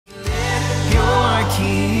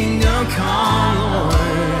kingdom come, Lord.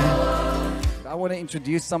 I want to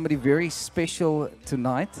introduce somebody very special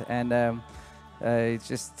tonight, and it's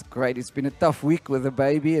just great. It's been a tough week with the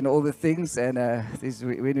baby and all the things, and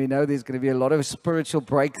when we know there's going to be a lot of spiritual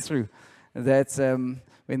breakthrough, that's when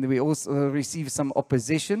we also receive some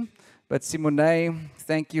opposition. But Simone,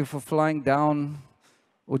 thank you for flying down,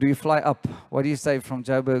 or do you fly up? What do you say from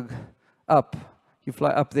Joburg? Up. You fly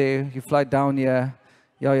up there, you fly down here.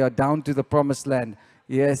 Yeah, down to the promised land.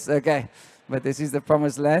 Yes, okay. But this is the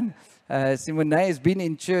promised land. Simone has been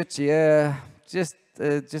in church here just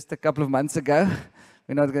a couple of months ago.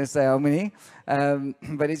 We're not going to say how many.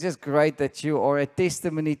 But it's just great that you are a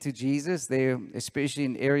testimony to Jesus there, especially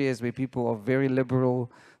in areas where people are very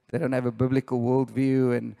liberal. They don't have a biblical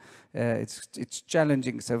worldview, and it's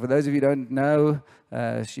challenging. So for those of you who don't know,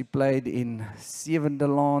 she played in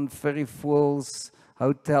Sevendeland, Ferryfools,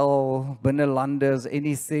 Hotel, Binnenlanders,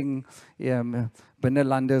 anything.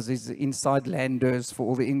 Binnenlanders is inside landers for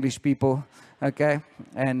all the English people, okay?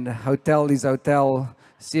 And hotel is hotel,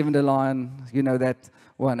 Sevendeland, you know that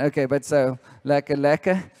one. Okay, but so,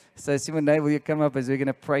 lekker. So Simone, will you come up as we're going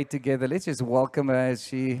to pray together? Let's just welcome her as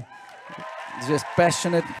she is just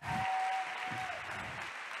passionate.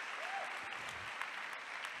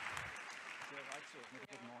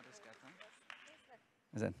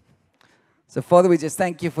 So, Father, we just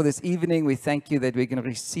thank you for this evening. We thank you that we're going to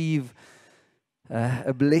receive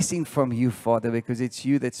a blessing from you, Father, because it's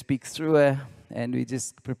you that speaks through her, and we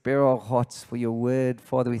just prepare our hearts for your word.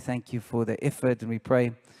 Father, we thank you for the effort, and we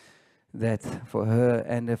pray that for her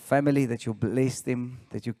and her family, that you'll bless them,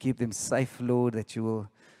 that you keep them safe, Lord, that you will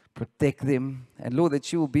protect them, and Lord,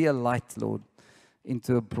 that you will be a light, Lord,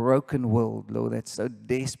 into a broken world, Lord, that so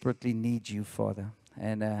desperately needs you, Father.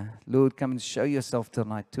 And Lord, come and show yourself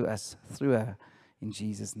tonight to us through her. In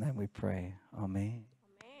Jesus' name we pray. Amen.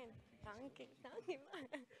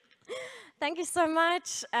 Thank you so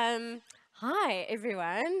much. Hi,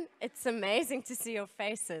 everyone. It's amazing to see your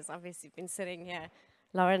faces. Obviously, you've been sitting here.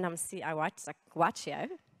 Lauren, I watch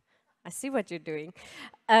you. I see what you're doing.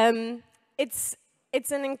 It's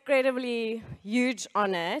an incredibly huge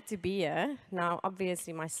honor to be here. Now,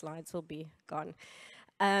 obviously, my slides will be gone.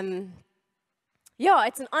 Yeah,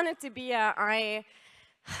 it's an honor to be here. I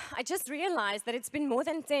just realized that it's been more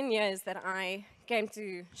than 10 years that I came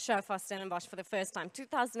to Shofar Stellenbosch for the first time.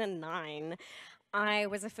 2009, I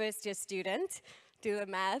was a first-year student, do the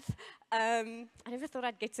math. I never thought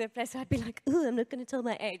I'd get to a place where I'd be like, ooh, I'm not going to tell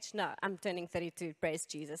my age. No, I'm turning 32, praise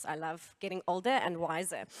Jesus. I love getting older and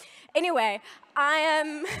wiser. Anyway, I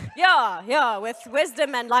am, with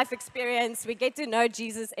wisdom and life experience, we get to know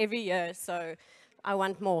Jesus every year, so I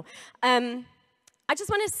want more. I just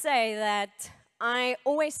want to say that I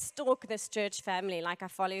always stalk this church family. Like, I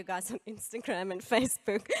follow you guys on Instagram and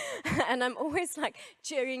Facebook, and I'm always like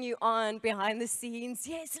cheering you on behind the scenes.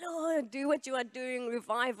 Yes, Lord, do what you are doing,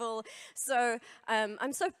 revival. So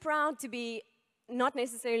I'm so proud to be not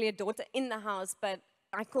necessarily a daughter in the house, but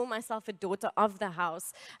I call myself a daughter of the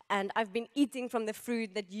house, and I've been eating from the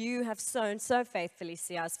fruit that you have sown so faithfully,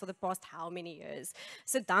 Sias, for the past how many years.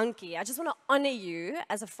 So dankie. I just want to honor you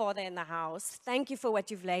as a father in the house. Thank you for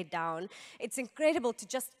what you've laid down. It's incredible to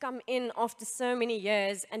just come in after so many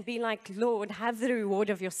years and be like, Lord, have the reward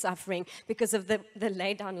of your suffering because of the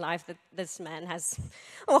laid down life that this man has.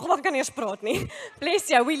 Oh, wat kan eers praat nie. Bless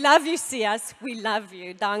you. We love you, Sias. We love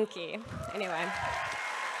you. Dankie. Anyway.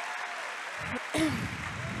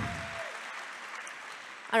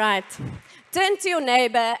 All right, turn to your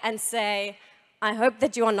neighbor and say, I hope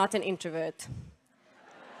that you are not an introvert.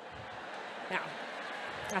 Yeah,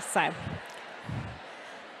 that's so.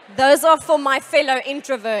 Those are for my fellow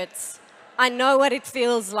introverts. I know what it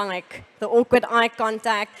feels like, the awkward eye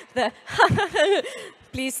contact, the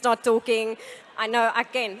please start talking. I know, I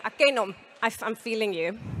can, I'm feeling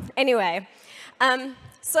you. Anyway,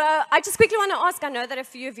 so I just quickly want to ask, I know that a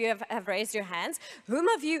few of you have raised your hands. Whom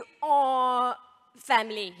of you are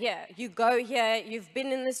family here? You go here, you've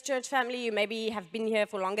been in this church family, you maybe have been here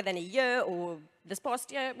for longer than a year or this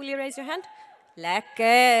past year. Will you raise your hand?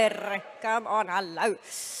 Lekker. Come on, hello.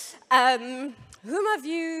 Whom of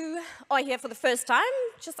you are here for the first time?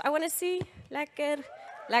 Just, I want to see. Lekker.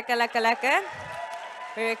 Lekker.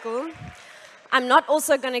 Very cool. I'm not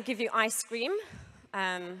also going to give you ice cream.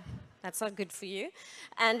 That's not good for you.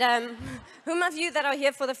 And whom of you that are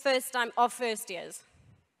here for the first time are first years?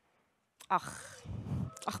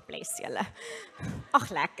 Ach, bless julle. Ach,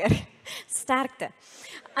 lekker. Sterkte.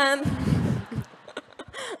 I'm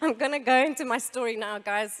going to go into my story now,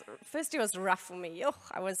 guys. First year was rough for me.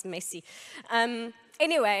 I was messy.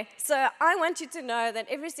 Anyway, so I want you to know that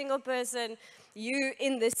every single person you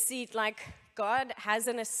in this seat, like God has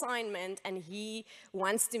an assignment and He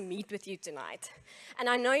wants to meet with you tonight. And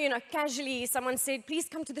I know, casually someone said, please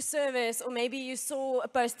come to the service, or maybe you saw a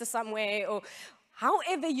poster somewhere, or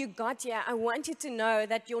however you got here, I want you to know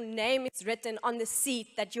that your name is written on the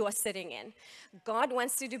seat that you are sitting in. God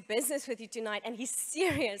wants to do business with you tonight, and He's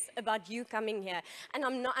serious about you coming here. And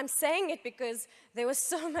I'm saying it because there was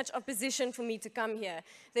so much opposition for me to come here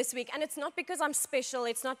this week. And it's not because I'm special.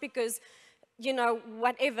 It's not because,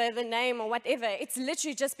 whatever the name or whatever. It's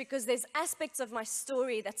literally just because there's aspects of my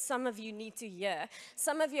story that some of you need to hear.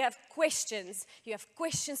 Some of you have questions. You have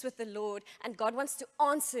questions with the Lord, and God wants to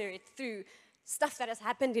answer it through stuff that has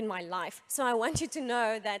happened in my life. So I want you to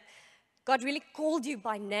know that God really called you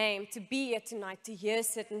by name to be here tonight, to hear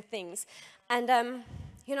certain things. And, I'm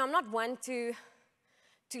not one to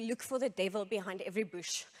look for the devil behind every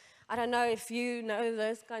bush. I don't know if you know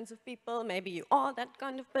those kinds of people. Maybe you are that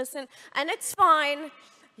kind of person. And it's fine.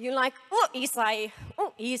 You're like, oh,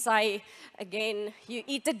 Isai, again. You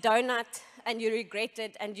eat a donut and you regret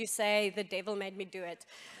it and you say, the devil made me do it.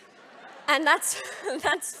 And that's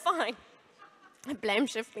fine. Blame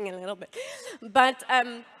shifting a little bit. But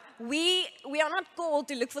we are not called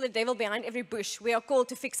to look for the devil behind every bush. We are called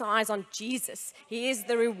to fix our eyes on Jesus. He is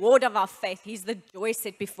the reward of our faith. He's the joy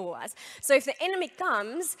set before us. So if the enemy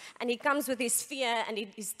comes, and he comes with his fear and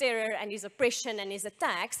his terror and his oppression and his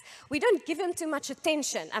attacks, we don't give him too much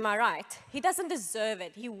attention. Am I right? He doesn't deserve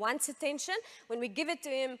it. He wants attention. When we give it to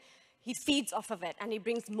him, he feeds off of it, and he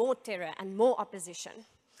brings more terror and more opposition.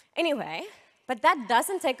 Anyway, but that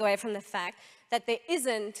doesn't take away from the fact that there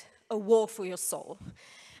isn't a war for your soul.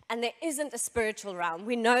 And there isn't a spiritual realm.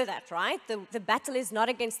 We know that, right? The battle is not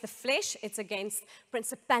against the flesh. It's against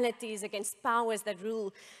principalities, against powers that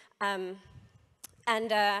rule. Helemaal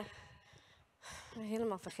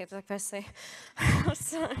vergeet wat ek wou sê.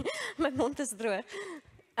 Sorry, my mond is droog.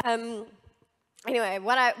 Anyway,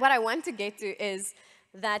 what I want to get to is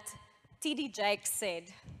that T.D. Jakes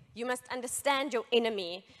said, you must understand your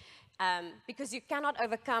enemy, because you cannot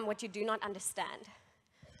overcome what you do not understand.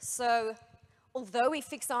 So, although we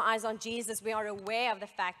fix our eyes on Jesus, we are aware of the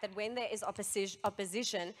fact that when there is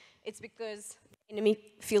opposition, it's because the enemy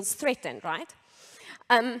feels threatened, right?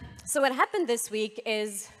 So what happened this week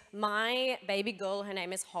is my baby girl, her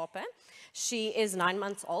name is Harper. She is 9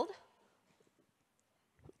 months old.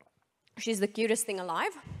 She's the cutest thing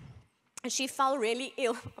alive. And she fell really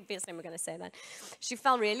ill. Obviously, I'm going to say that. She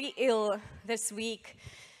fell really ill this week.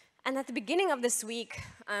 And at the beginning of this week,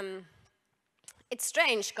 it's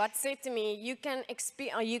strange. God said to me, you can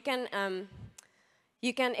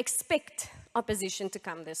expect opposition to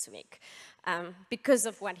come this week because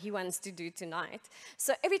of what He wants to do tonight.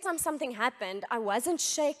 So every time something happened, I wasn't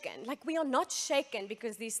shaken. Like, we are not shaken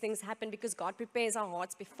because these things happen, because God prepares our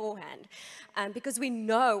hearts beforehand, because we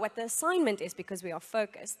know what the assignment is, because we are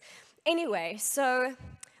focused. Anyway, so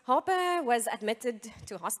Harper was admitted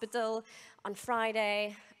to hospital on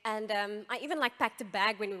Friday. And I even packed a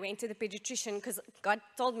bag when we went to the pediatrician, because God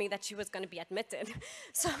told me that she was going to be admitted.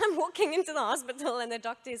 So I'm walking into the hospital and the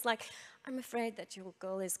doctor is like, I'm afraid that your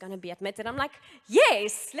girl is going to be admitted. I'm like,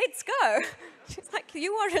 yes, let's go. She's like,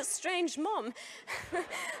 you are a strange mom.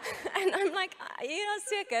 And I'm like, yeah,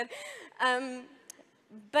 seker.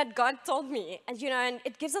 But God told me, and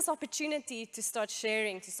it gives us opportunity to start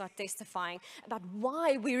sharing, to start testifying about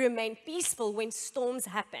why we remain peaceful when storms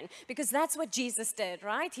happen. Because that's what Jesus did,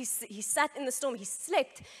 right? He sat in the storm. He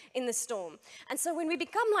slept in the storm. And so when we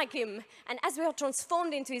become like Him, and as we are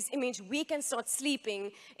transformed into His image, we can start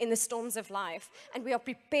sleeping in the storms of life. And we are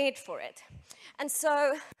prepared for it. And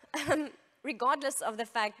so, regardless of the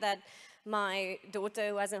fact that my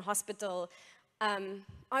daughter was in hospital,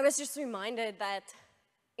 I was just reminded that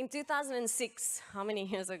in 2006, how many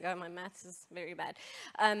years ago, my maths is very bad,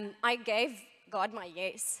 I gave God my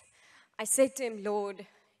yes. I said to Him, Lord,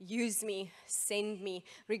 use me, send me,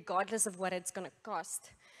 regardless of what it's going to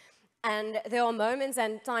cost. And there are moments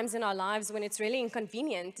and times in our lives when it's really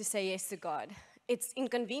inconvenient to say yes to God. It's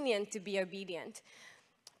inconvenient to be obedient.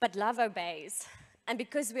 But love obeys. And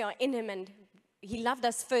because we are in Him and He loved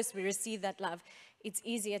us first, we receive that love, it's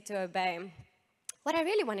easier to obey. What I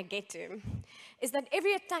really want to get to is that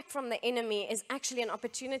every attack from the enemy is actually an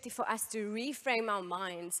opportunity for us to reframe our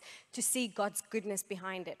minds to see God's goodness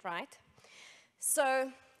behind it, right? So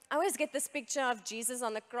I always get this picture of Jesus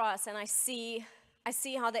on the cross, and I see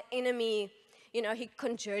how the enemy, you know, he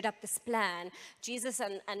conjured up this plan. Jesus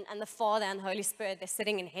and the Father and the Holy Spirit, they're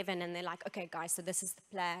sitting in heaven and they're like, okay, guys, so this is the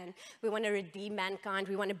plan. We want to redeem mankind.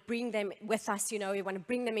 We want to bring them with us, you know. We want to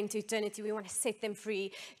bring them into eternity. We want to set them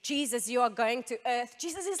free. Jesus, you are going to earth.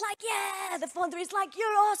 Jesus is like, yeah. The Father is like,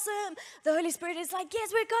 you're awesome. The Holy Spirit is like,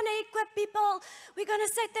 yes, we're going to equip people. We're going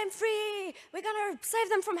to set them free. We're going to save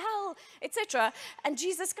them from hell, etc. And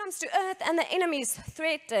Jesus comes to earth and the enemy is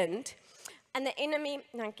threatened. And the enemy,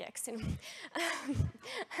 and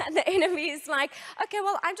the enemy is like, okay,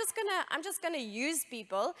 well, I'm just gonna use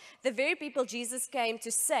people, the very people Jesus came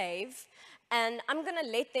to save, and I'm gonna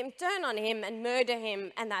let them turn on him and murder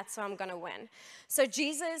him, and that's how I'm gonna win. So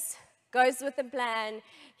Jesus goes with the plan.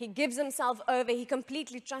 He gives himself over. He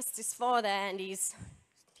completely trusts his Father, and he's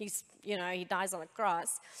you know, he dies on the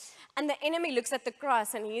cross. And the enemy looks at the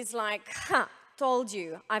cross, and he's like, told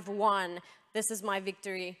you, I've won. This is my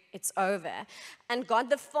victory. It's over. And God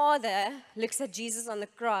the Father looks at Jesus on the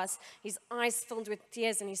cross, his eyes filled with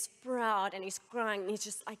tears, and he's proud, and he's crying, and he's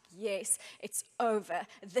just like, yes, it's over.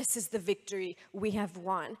 This is the victory. We have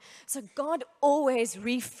won. So God always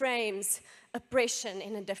reframes oppression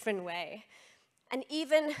in a different way. And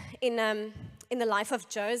even in the life of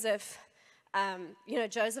Joseph, you know,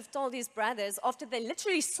 Joseph told his brothers, after they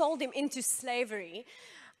literally sold him into slavery,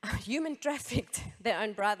 human trafficked their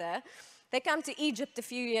own brother. They come to Egypt a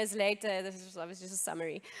few years later. This is obviously just a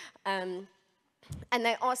summary. And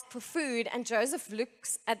they ask for food, and Joseph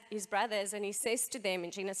looks at his brothers, and he says to them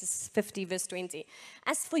in Genesis 50, verse 20,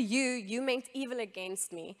 as for you, you meant evil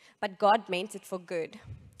against me, but God meant it for good.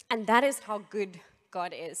 And that is how good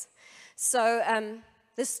God is. So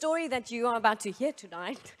the story that you are about to hear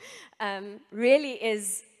tonight really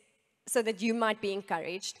is so that you might be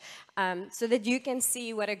encouraged, so that you can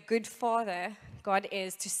see what a good Father God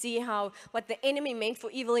is, to see how what the enemy meant for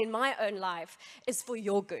evil in my own life is for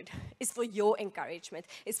your good, is for your encouragement,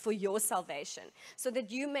 is for your salvation, so that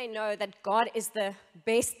you may know that God is the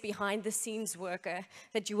best behind-the-scenes worker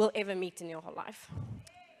that you will ever meet in your whole life.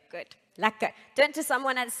 Good. Lekker. Turn to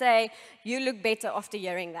someone and say, you look better after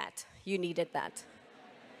hearing that. You needed that.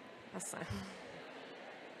 Awesome.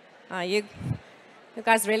 You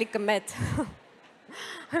guys really commit.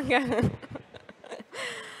 Okay.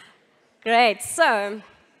 Great. So,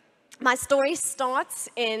 my story starts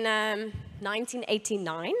in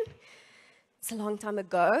 1989. It's a long time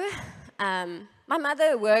ago. My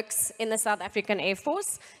mother works in the South African Air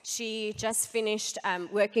Force. She just finished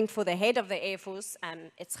working for the head of the Air Force.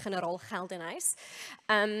 It's Generaal Geldenhuys.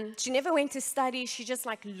 She never went to study. She just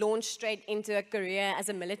like launched straight into a career as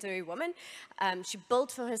a military woman. She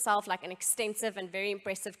built for herself like an extensive and very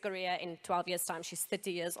impressive career in 12 years' time. She's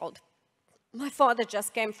 30 years old. My father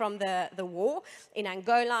just came from the war in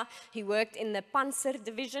Angola. He worked in the Panzer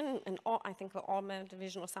division, I think the armor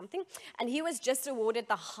division or something. And he was just awarded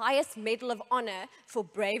the highest medal of honor for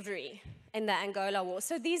bravery in the Angola war.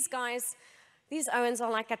 So these guys, these Owens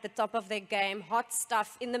are like at the top of their game, hot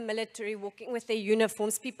stuff in the military, walking with their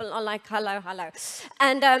uniforms. People are like, hello, hello.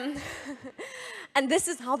 And, and this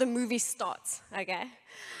is how the movie starts, okay?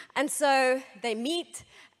 And so they meet,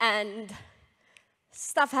 and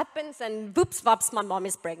stuff happens, and whoops, whoops, my mom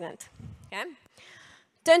is pregnant. Okay?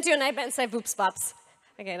 Turn to your neighbor and say, whoops, whoops.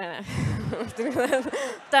 Okay, no.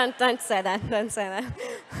 Don't say that. Don't say that.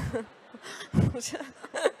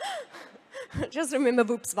 Just remember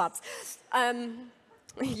whoops, whoops. Anyway,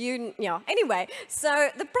 so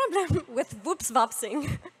the problem with whoops,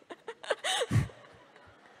 whoopsing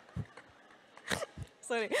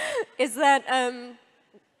is that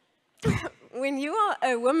when you are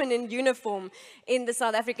a woman in uniform in the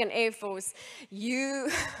South African Air Force,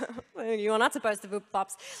 you are not supposed to whoop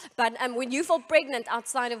pops, but when you fall pregnant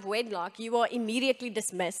outside of wedlock, you are immediately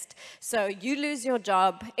dismissed. So you lose your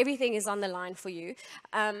job, everything is on the line for you.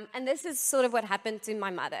 And this is sort of what happened to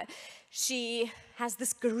my mother. She has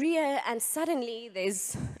this career, and suddenly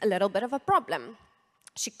there's a little bit of a problem.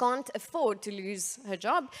 She can't afford to lose her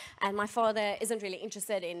job, and my father isn't really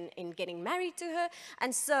interested in getting married to her,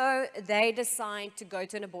 and so they decide to go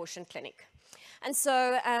to an abortion clinic. And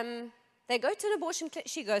so they go to an abortion clinic,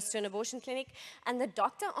 she goes to an abortion clinic, and the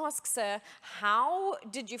doctor asks her, how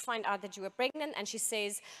did you find out that you were pregnant? And she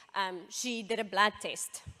says she did a blood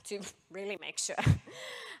test to really make sure.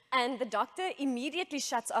 And the doctor immediately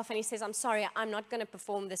shuts off, and he says, I'm sorry, I'm not going to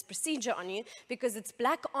perform this procedure on you because it's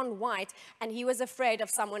black on white, and he was afraid of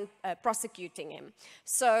someone prosecuting him.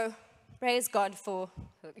 So praise God for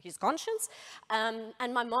his conscience.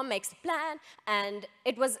 And my mom makes a plan, and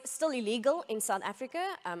it was still illegal in South Africa,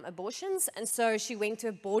 abortions, and so she went to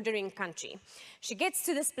a bordering country. She gets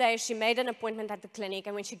to this place, she made an appointment at the clinic,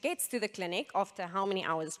 and when she gets to the clinic, after how many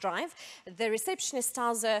hours drive, the receptionist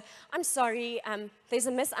tells her, I'm sorry, there's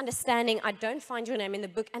a misunderstanding, I don't find your name in the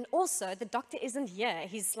book, and also the doctor isn't here,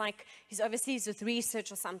 he's overseas with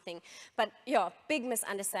research or something. But yeah, big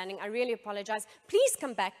misunderstanding, I really apologize. Please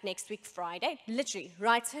come back next week Friday. Literally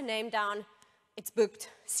writes her name down, it's booked,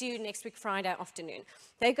 see you next week Friday afternoon.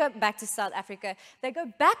 They go back to South Africa, they go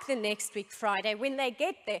back the next week Friday. When they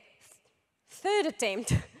get there, third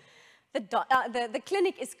attempt, the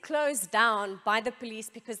clinic is closed down by the police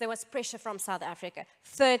because there was pressure from South Africa.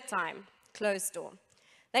 Third time, closed door.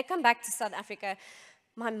 They come back to South Africa.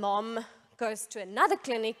 My mom goes to another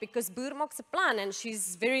clinic because boer maaks 'n plan, and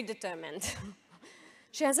she's very determined.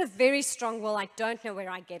 She has a very strong will. I don't know where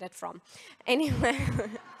I get it from. Anyway,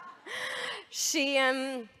 she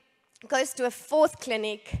goes to a fourth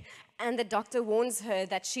clinic, and the doctor warns her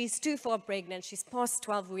that she's too far pregnant. She's past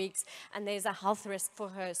 12 weeks, and there's a health risk for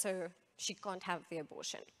her, so she can't have the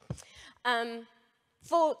abortion.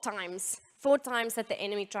 4 times that the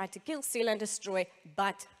enemy tried to kill, steal, and destroy,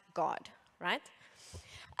 but God, right?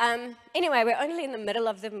 Anyway, we're only in the middle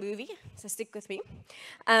of the movie, so stick with me.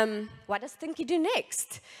 What does Tinky do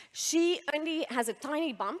next? She only has a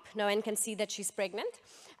tiny bump. No one can see that she's pregnant.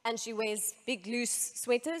 And she wears big, loose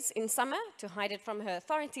sweaters in summer to hide it from her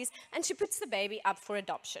authorities. And she puts the baby up for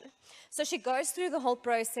adoption. So she goes through the whole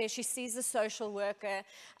process. She sees the social worker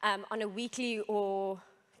on a weekly or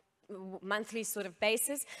monthly sort of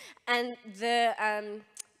basis. And the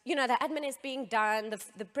admin is being done,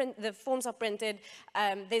 the forms are printed.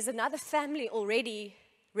 There's another family already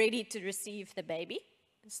ready to receive the baby,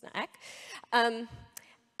 snack.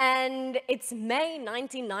 And it's May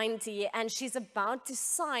 1990, and she's about to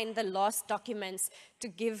sign the last documents to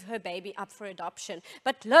give her baby up for adoption.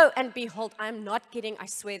 But lo and behold, I'm not kidding, I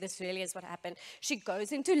swear this really is what happened. She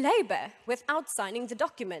goes into labor without signing the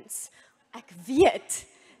documents. Ek weet,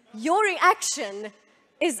 your reaction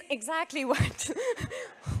is exactly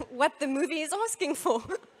what the movie is asking for.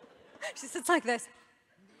 She sits like this.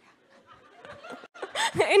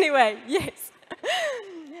 Anyway, yes.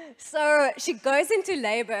 So she goes into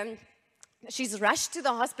labor. She's rushed to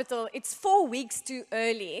the hospital. It's 4 weeks too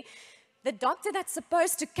early. The doctor that's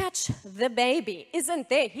supposed to catch the baby isn't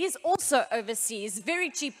there. He's also overseas.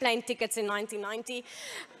 Very cheap plane tickets in 1990.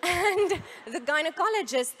 And the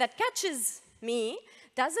gynecologist that catches me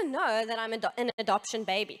doesn't know that I'm an adoption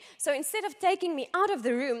baby. So instead of taking me out of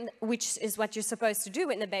the room, which is what you're supposed to do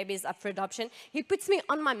when the baby is up for adoption, he puts me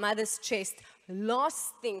on my mother's chest.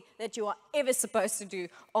 Last thing that you are ever supposed to do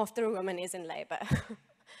after a woman is in labor.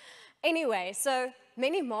 Anyway, so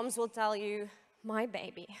many moms will tell you, my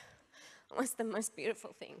baby was the most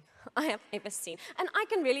beautiful thing I have ever seen. And I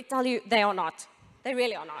can really tell you, they are not. They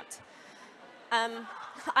really are not.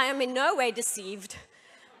 I am in no way deceived.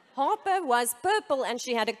 Harper was purple and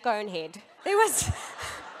she had a cone head. There was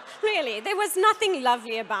nothing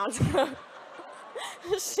lovely about her.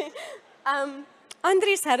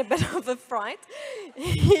 Andries had a bit of a fright.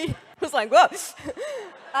 He was like, whoa.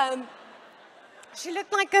 She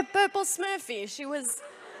looked like a purple Smurfy.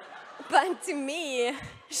 But to me,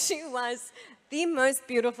 she was the most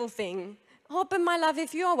beautiful thing. Harper, my love,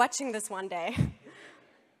 if you are watching this one day,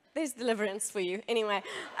 there's deliverance for you. Anyway.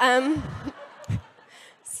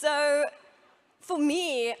 So, for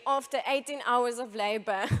me, after 18 hours of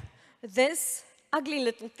labor, this ugly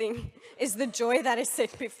little thing is the joy that is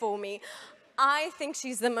set before me. I think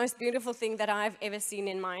she's the most beautiful thing that I've ever seen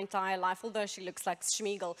in my entire life, although she looks like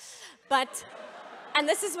Schmiegel. And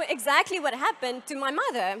this is exactly what happened to my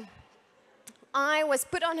mother. I was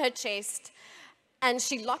put on her chest, and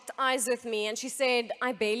she locked eyes with me, and she said,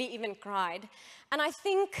 I barely even cried. And I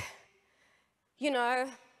think,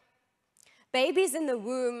 babies in the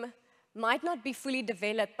womb might not be fully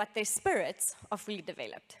developed, but their spirits are fully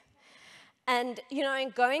developed. And, in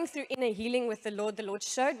going through inner healing with the Lord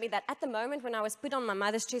showed me that at the moment when I was put on my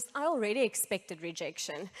mother's chest, I already expected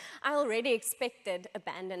rejection. I already expected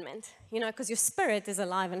abandonment, because your spirit is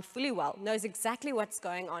alive and fully well, knows exactly what's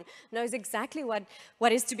going on, knows exactly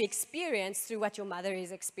what is to be experienced through what your mother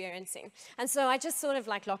is experiencing. And so I just sort of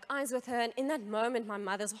lock eyes with her, and in that moment, my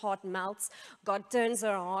mother's heart melts. God turns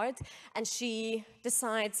her heart, and she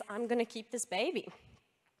decides, I'm going to keep this baby.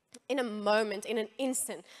 In a moment, in an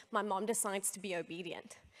instant, my mom decides to be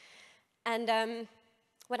obedient. And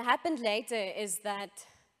what happened later is that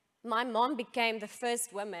my mom became the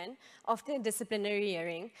first woman after a disciplinary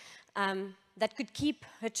hearing that could keep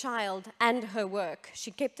her child and her work.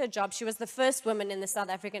 She kept her job. She was the first woman in the South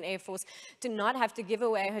African Air Force to not have to give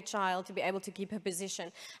away her child to be able to keep her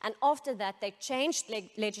position. And after that, they changed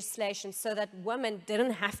legislation so that women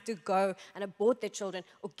didn't have to go and abort their children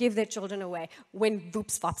or give their children away when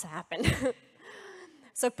whoops fops happened.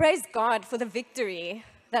 So praise God for the victory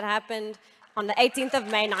that happened on the 18th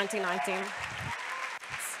of May, 1919.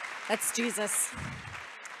 That's Jesus.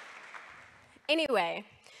 Anyway,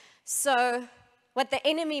 so what the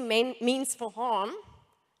enemy means for harm,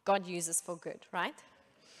 God uses for good, right?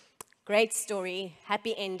 Great story,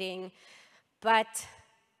 happy ending, but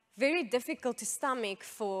very difficult to stomach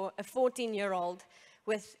for a 14-year-old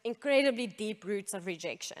with incredibly deep roots of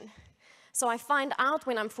rejection. So I find out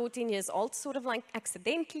when I'm 14 years old, sort of like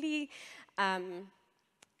accidentally,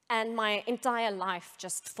 and my entire life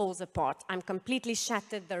just falls apart. I'm completely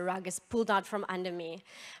shattered. The rug is pulled out from under me.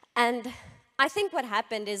 And I think what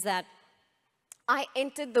happened is that I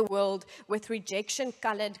entered the world with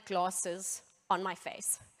rejection-colored glasses on my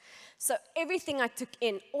face. So everything I took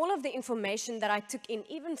in, all of the information that I took in,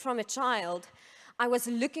 even from a child, I was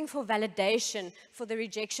looking for validation for the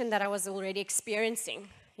rejection that I was already experiencing,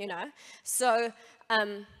 you know. So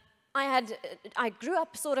I grew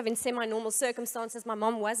up sort of in semi-normal circumstances. My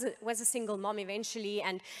mom was a single mom eventually,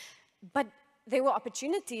 but there were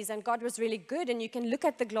opportunities, and God was really good, and you can look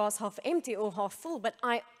at the glass half empty or half full, but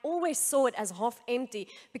I always saw it as half empty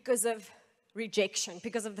because of rejection,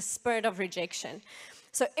 because of the spirit of rejection.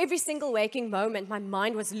 So every single waking moment, my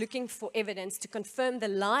mind was looking for evidence to confirm the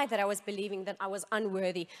lie that I was believing, that I was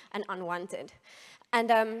unworthy and unwanted.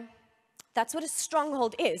 And that's what a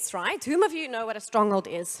stronghold is, right? Whom of you know what a stronghold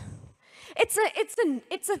is? It's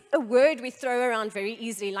a word we throw around very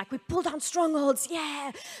easily, like we pull down strongholds,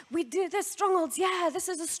 yeah, we do this, strongholds, yeah, this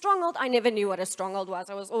is a stronghold. I never knew what a stronghold was.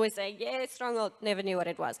 I was always saying, yeah, stronghold, never knew what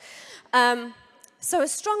it was. So a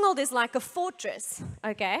stronghold is like a fortress,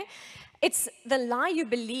 okay? It's the lie you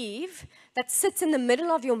believe that sits in the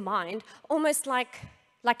middle of your mind, almost like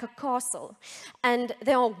a castle. And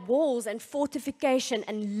there are walls and fortification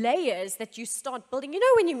and layers that you start building. You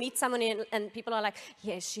know when you meet someone and people are like,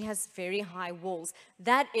 yes, she has very high walls.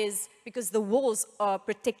 That is because the walls are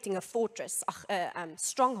protecting a fortress, a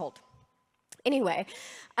stronghold. Anyway,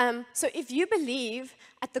 so if you believe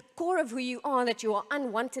at the core of who you are that you are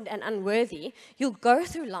unwanted and unworthy, you'll go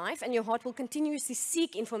through life and your heart will continuously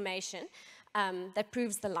seek information that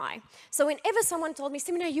proves the lie. So whenever someone told me,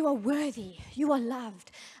 Simone, you are worthy, you are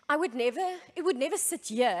loved, it would never sit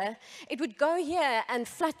here. It would go here and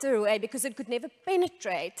flutter away because it could never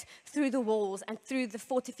penetrate through the walls and through the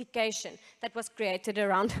fortification that was created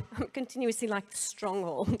around, continuously like the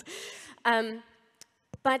stronghold.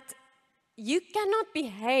 But you cannot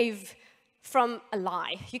behave from a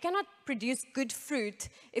lie. You cannot produce good fruit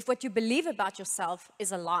if what you believe about yourself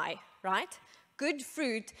is a lie, right? Good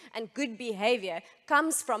fruit and good behavior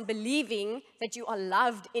comes from believing that you are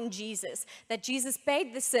loved in Jesus, that Jesus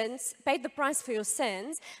paid the price for your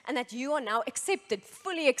sins, and that you are now accepted,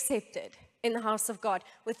 fully accepted in the house of God,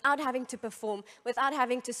 without having to perform, without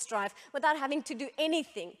having to strive, without having to do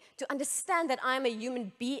anything, to understand that I am a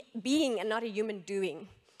human being and not a human doing.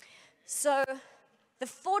 So the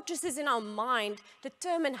fortresses in our mind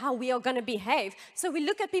determine how we are going to behave. So we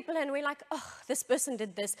look at people and we're like, oh, this person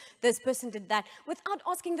did this person did that, without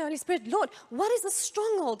asking the Holy Spirit, Lord, what is the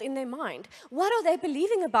stronghold in their mind? What are they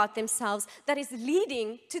believing about themselves that is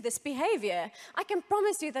leading to this behavior? I can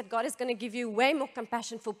promise you that God is going to give you way more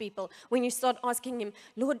compassion for people when you start asking Him,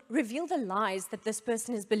 Lord, reveal the lies that this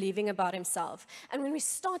person is believing about himself. And when we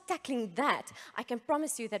start tackling that, I can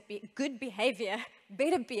promise you that good behavior,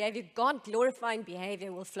 better behavior, God-glorifying behavior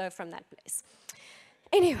will flow from that place.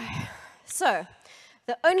 Anyway, so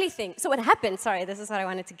the only thing, so what happened, sorry, this is what I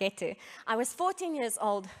wanted to get to. I was 14 years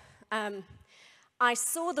old. I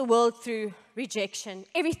saw the world through rejection.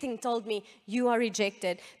 Everything told me, you are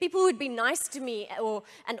rejected. People would be nice to me,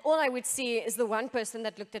 and all I would see is the one person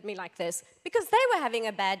that looked at me like this, because they were having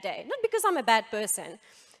a bad day, not because I'm a bad person.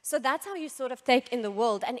 So that's how you sort of take in the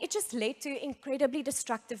world, and it just led to incredibly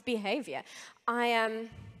destructive behavior.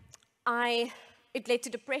 It led to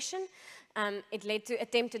depression. It led to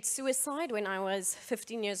attempted suicide when I was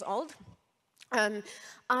 15 years old.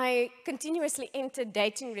 I continuously entered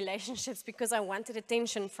dating relationships because I wanted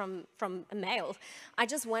attention from a male. I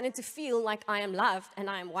just wanted to feel like I am loved and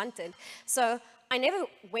I am wanted. So I never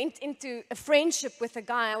went into a friendship with a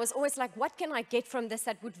guy. I was always like, what can I get from this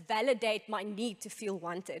that would validate my need to feel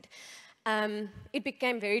wanted? It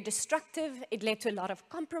became very destructive. It led to a lot of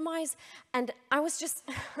compromise. And I was just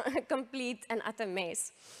a complete and utter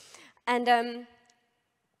mess. And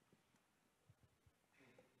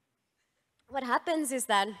what happens is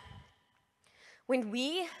that when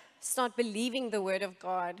we start believing the Word of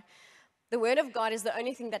God is the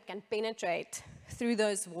only thing that can penetrate through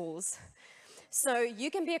those walls. So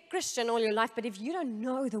you can be a Christian all your life, but if you don't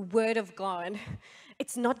know the Word of God,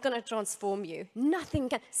 it's not going to transform you. Nothing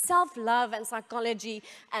can. Self-love and psychology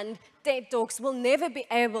and TED Talks will never be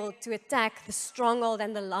able to attack the stronghold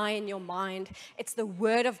and the lie in your mind. It's the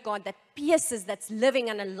Word of God that pierces, that's living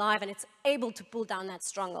and alive, and it's able to pull down that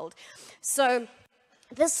stronghold. So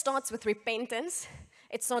this starts with repentance.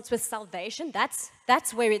 It starts with salvation.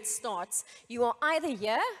 That's where it starts. You are either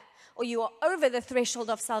here or you are over the threshold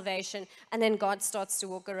of salvation, and then God starts to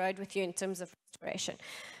walk a road with you in terms of restoration.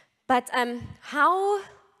 But how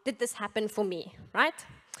did this happen for me, right?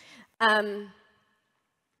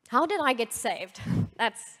 How did I get saved?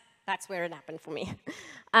 That's where it happened for me.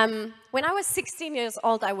 When I was 16 years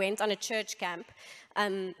old, I went on a church camp.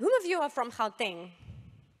 Whom of you are from Gauteng?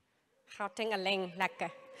 Gauteng, Aleng, lekker.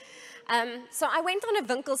 So I went on a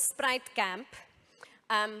Winkelspruit camp.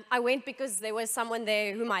 I went because there was someone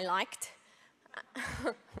there whom I liked.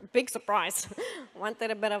 Big surprise.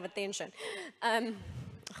 Wanted a bit of attention.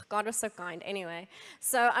 God was so kind. Anyway,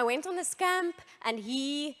 so I went on this camp, and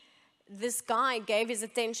this guy gave his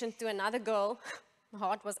attention to another girl. My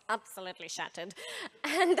heart was absolutely shattered.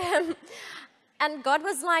 And God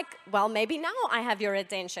was like, well, maybe now I have your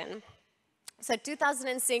attention. So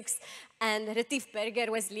 2006, and Retief Berger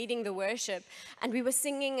was leading the worship, and we were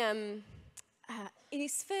singing,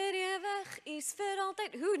 Is vir ewig, is vir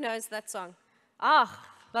altyd. Who knows that song?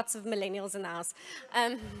 Lots of millennials in the house.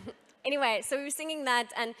 Anyway, so we were singing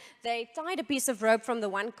that, and they tied a piece of rope from the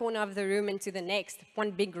one corner of the room into the next, one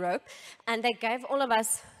big rope, and they gave all of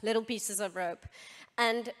us little pieces of rope.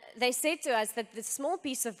 And they said to us that the small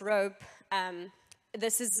piece of rope,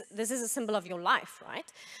 this is a symbol of your life,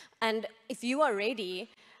 right? And if you are ready,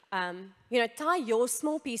 tie your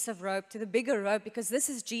small piece of rope to the bigger rope, because this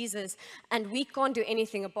is Jesus, and we can't do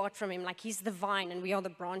anything apart from him. Like, he's the vine, and we are the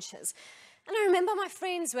branches. And I remember my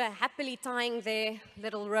friends were happily tying their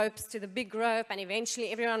little ropes to the big rope, and eventually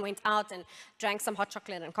everyone went out and drank some hot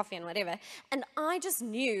chocolate and coffee and whatever. And I just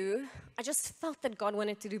felt that God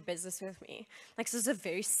wanted to do business with me. Like, this was a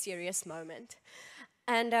very serious moment.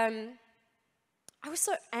 And I was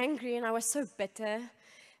so angry, and I was so bitter.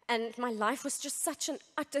 And my life was just such an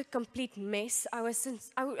utter, complete mess. I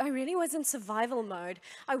really was in survival mode.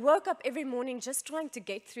 I woke up every morning just trying to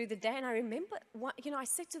get through the day. And I remember, I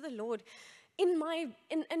said to the Lord, in my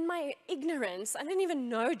ignorance, I didn't even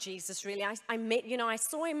know Jesus really. I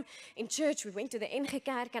saw him in church. We went to the NG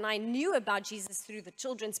Kerk, and I knew about Jesus through the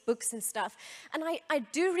children's books and stuff. And I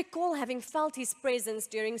do recall having felt his presence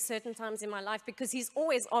during certain times in my life, because he's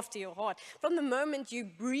always after your heart. From the moment you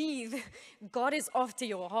breathe, God is after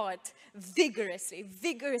your heart,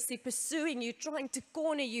 vigorously pursuing you, trying to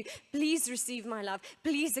corner you. Please receive my love.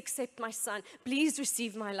 Please accept my son. Please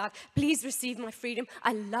receive my love. Please receive my freedom.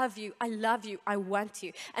 I love you. I love you. I want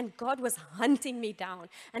you. And God was hunting me down.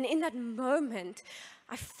 And in that moment,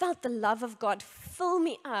 I felt the love of God fill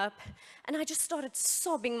me up, and I just started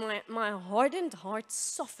sobbing. My hardened heart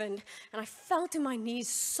softened, and I fell to my knees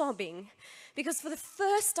sobbing. Because for the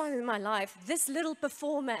first time in my life, this little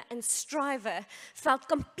performer and striver felt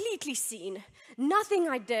completely seen. Nothing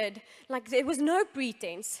I did, like there was no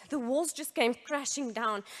pretense. The walls just came crashing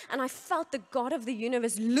down, and I felt the God of the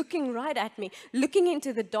universe looking right at me, looking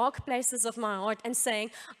into the dark places of my heart and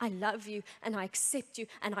saying, I love you, and I accept you,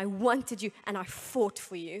 and I wanted you, and I fought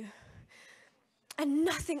for you. And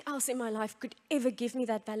nothing else in my life could ever give me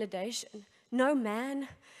that validation. No man,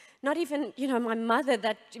 not even, my mother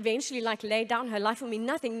that eventually laid down her life for me.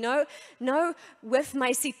 Nothing. No with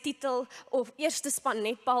my titel or eerste span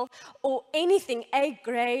netbal or anything, A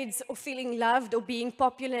grades or feeling loved or being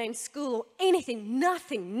popular in school or anything.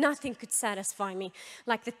 Nothing could satisfy me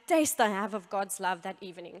like the taste I have of God's love that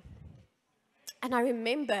evening. And I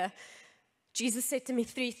remember Jesus said to me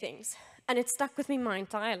 3 things, and it stuck with me my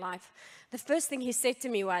entire life. The first thing he said to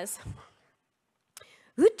me was,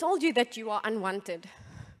 who told you that you are unwanted?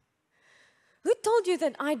 Who told you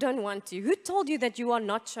that I don't want you? Who told you that you are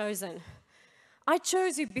not chosen? I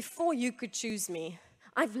chose you before you could choose me.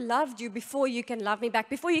 I've loved you before you can love me back.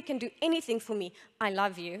 Before you can do anything for me, I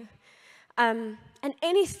love you. And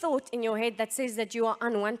any thought in your head that says that you are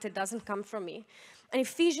unwanted doesn't come from me. And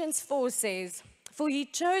Ephesians 4 says, for he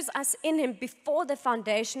chose us in him before the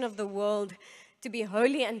foundation of the world to be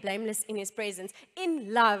holy and blameless in his presence.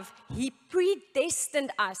 In love, he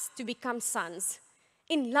predestined us to become sons.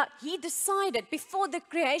 In love, he decided before the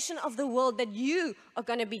creation of the world that you are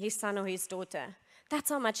going to be his son or his daughter. That's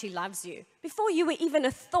how much he loves you. Before you were even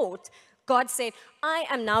a thought, God said, I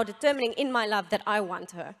am now determining in my love that I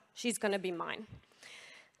want her. She's going to be mine.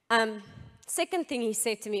 Second thing he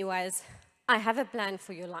said to me was, I have a plan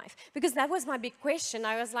for your life. Because that was my big question.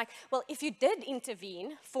 I was like, well, if you did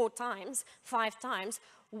intervene 4 times, 5 times,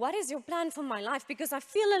 what is your plan for my life? Because I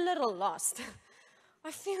feel a little lost.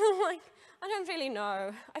 I feel like I don't really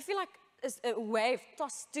know. I feel like a wave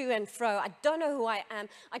tossed to and fro. I don't know who I am.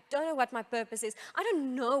 I don't know what my purpose is. I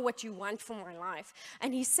don't know what you want for my life.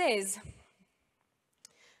 And he says,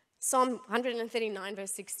 Psalm 139,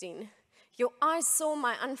 verse 16, your eyes saw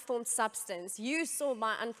my unformed substance. You saw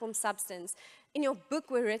my unformed substance. In your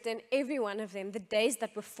book were written, every one of them, the days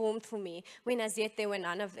that were formed for me, when as yet there were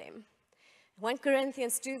none of them. 1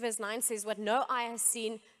 Corinthians 2, verse 9 says, what no eye has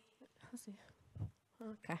seen.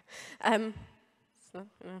 Okay.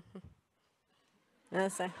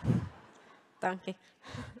 Thank you.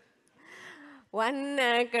 1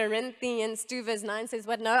 Corinthians 2 verse 9 says,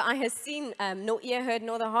 what no eye has seen, nor ear heard,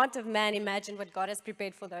 nor the heart of man imagined what God has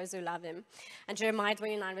prepared for those who love him. And Jeremiah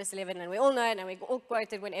 29 verse 11, and we all know it, and we all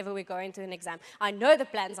quote it whenever we go into an exam. I know the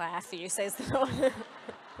plans I have for you, says the Lord.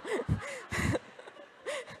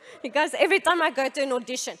 Because every time I go to an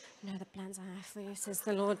audition, I know the plans I have for you, says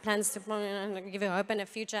the Lord. Plans to give you hope and a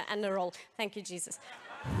future and a role. Thank you, Jesus.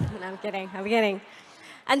 No, I'm kidding.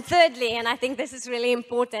 And thirdly, and I think this is really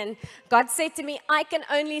important, God said to me, I can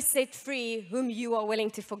only set free whom you are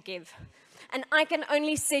willing to forgive. And I can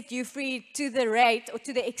only set you free to the rate or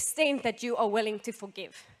to the extent that you are willing to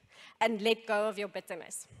forgive and let go of your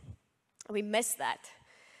bitterness. We miss that.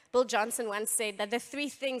 Bill Johnson once said that the 3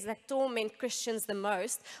 things that torment Christians the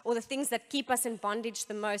most, or the things that keep us in bondage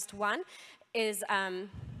the most, one is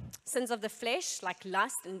sins of the flesh, like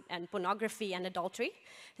lust and pornography and adultery.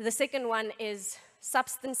 The second one is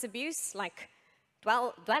substance abuse, like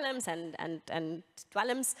dwellums and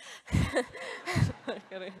dwellums.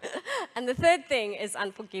 And the third thing is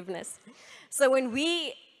unforgiveness. So when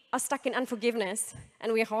we are stuck in unforgiveness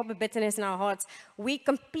and we harbor bitterness in our hearts, we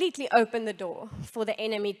completely open the door for the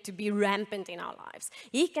enemy to be rampant in our lives.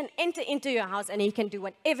 He can enter into your house and he can do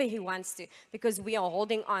whatever he wants to because we are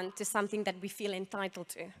holding on to something that we feel entitled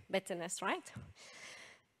to, bitterness, right?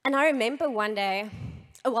 And I remember one day,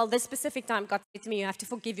 this specific time, God said to me, you have to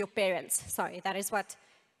forgive your parents. Sorry, that is what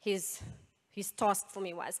his task for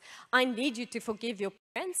me was. I need you to forgive your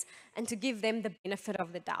parents and to give them the benefit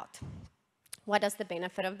of the doubt. What does the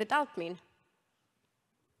benefit of the doubt mean?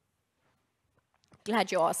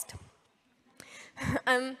 Glad you asked.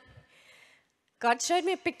 God showed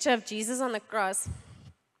me a picture of Jesus on the cross.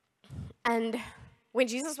 And when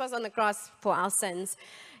Jesus was on the cross for our sins,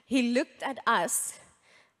 he looked at us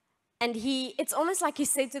and it's almost like he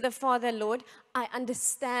said to the Father, Lord, I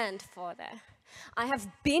understand, Father. I have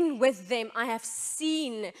been with them. I have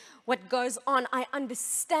seen what goes on. I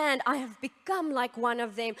understand. I have become like one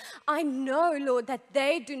of them. I know, Lord, that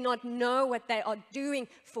they do not know what they are doing.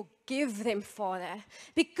 Forgive them, Father.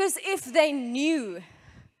 Because if they knew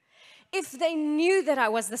that I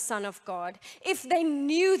was the Son of God, if they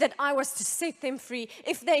knew that I was to set them free,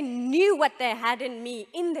 if they knew what they had in me,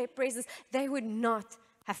 in their presence, they would not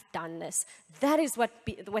have done this. That is what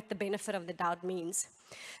the benefit of the doubt means.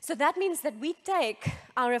 So that means that we take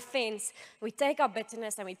our offense, we take our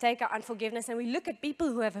bitterness, and we take our unforgiveness, and we look at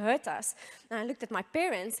people who have hurt us. And I looked at my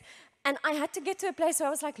parents, and I had to get to a place where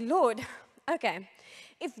I was like, Lord, okay,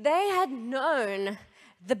 if they had known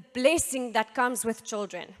the blessing that comes with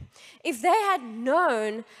children, if they had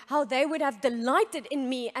known how they would have delighted in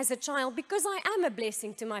me as a child, because I am a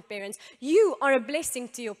blessing to my parents, you are a blessing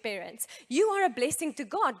to your parents, you are a blessing to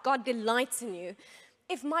God, God delights in you.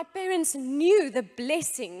 If my parents knew the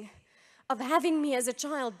blessing of having me as a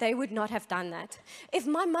child, they would not have done that. If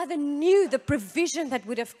my mother knew the provision that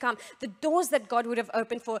would have come, the doors that God would have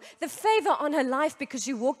opened for, the favor on her life because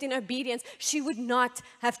she walked in obedience, she would not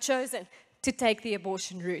have chosen to take the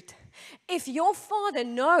abortion route. If your father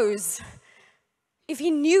knows, if he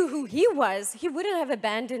knew who he was, he wouldn't have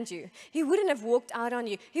abandoned you. He wouldn't have walked out on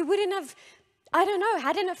you. He wouldn't have,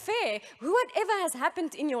 had an affair. Whatever has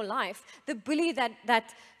happened in your life, the bully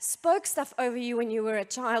that spoke stuff over you when you were a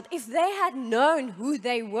child, if they had known who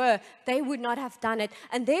they were, they would not have done it.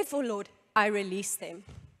 And therefore, Lord, I release them.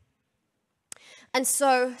 And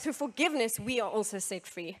so, through forgiveness, we are also set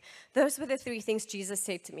free. Those were the 3 things Jesus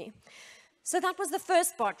said to me. So that was the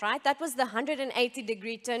first part, right? That was the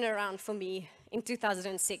 180-degree turnaround for me in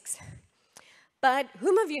 2006. But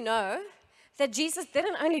whom of you know that Jesus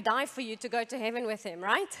didn't only die for you to go to heaven with him,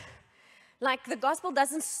 right? Like the gospel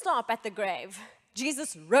doesn't stop at the grave.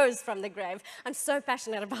 Jesus rose from the grave. I'm so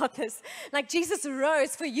passionate about this. Like, Jesus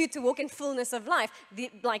rose for you to walk in fullness of life.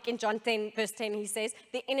 Like in John 10, verse 10, he says,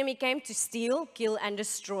 the enemy came to steal, kill, and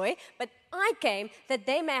destroy, but I came that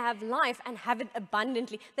they may have life and have it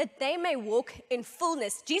abundantly, that they may walk in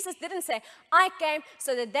fullness. Jesus didn't say, I came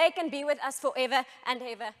so that they can be with us forever and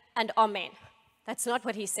ever and amen. That's not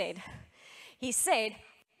what he said. He said,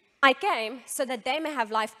 I came so that they may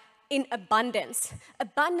have life in abundance.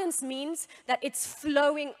 Abundance means that it's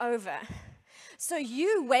flowing over. So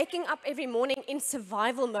you waking up every morning in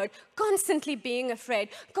survival mode, constantly being afraid,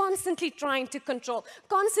 constantly trying to control,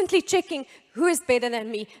 constantly checking who is better than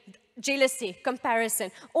me, jealousy, comparison,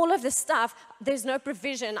 all of the stuff, there's no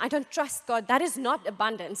provision, I don't trust God, that is not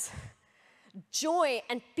abundance. Joy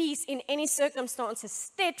and peace in any circumstances,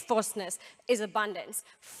 steadfastness is abundance,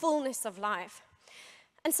 fullness of life.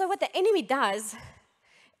 And so what the enemy does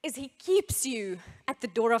is he keeps you at the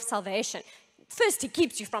door of salvation. First, he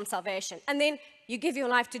keeps you from salvation. And then you give your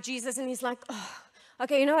life to Jesus and he's like, oh,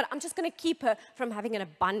 okay, you know what? I'm just going to keep her from having an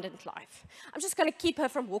abundant life. I'm just going to keep her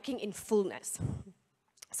from walking in fullness.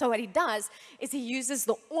 So what he does is he uses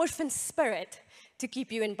the orphan spirit to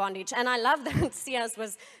keep you in bondage. And I love that Sias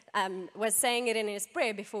was saying it in his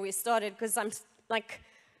prayer before we started, because I'm like,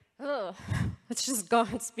 oh, it's just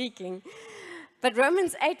God speaking. But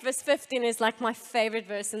Romans 8 verse 15 is like my favorite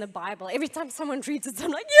verse in the Bible. Every time someone reads it, I'm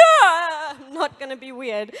like, yeah, I'm not going to be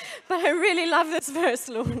weird. But I really love this verse,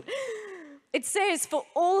 Lord. It says, for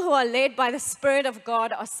all who are led by the Spirit of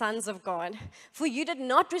God are sons of God. For you did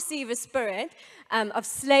not receive a spirit of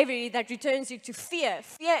slavery that returns you to fear.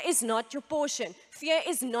 Fear is not your portion. Fear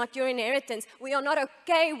is not your inheritance. We are not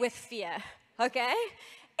okay with fear, okay?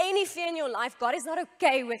 Any fear in your life, God is not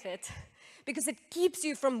okay with it, because it keeps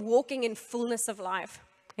you from walking in fullness of life.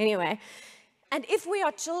 Anyway, and if we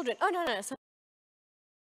are children, so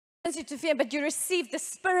you to fear, but you receive the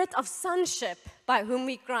spirit of sonship by whom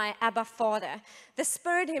we cry, Abba, Father. The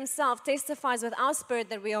Spirit himself testifies with our spirit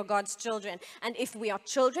that we are God's children. And if we are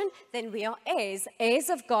children, then we are heirs, heirs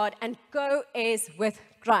of God and co-heirs with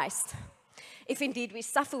Christ. If indeed we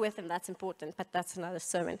suffer with him, that's important, but that's another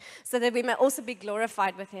sermon, so that we may also be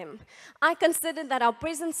glorified with him. I consider that our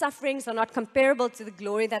present sufferings are not comparable to the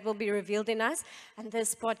glory that will be revealed in us, and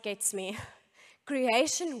this part gets me.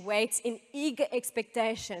 Creation waits in eager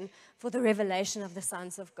expectation for the revelation of the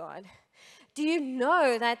sons of God. Do you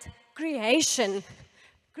know that creation,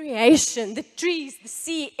 the trees, the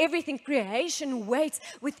sea, everything, creation waits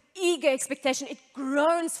with eager expectation. It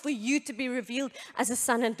groans for you to be revealed as a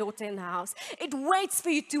son and daughter in the house. It waits for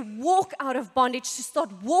you to walk out of bondage, to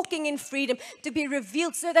start walking in freedom, to be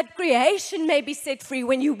revealed so that creation may be set free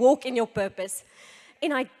when you walk in your purpose,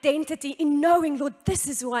 in identity, in knowing, Lord, this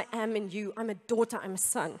is who I am in you. I'm a daughter, I'm a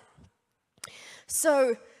son.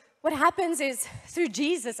 So what happens is, through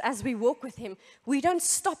Jesus, as we walk with him, we don't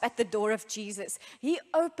stop at the door of Jesus. He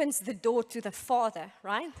opens the door to the Father,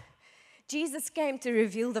 right? Jesus came to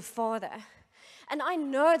reveal the Father. And I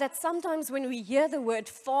know that sometimes when we hear the word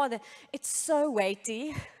Father, it's so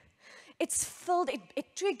weighty. It's filled,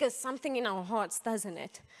 it triggers something in our hearts, doesn't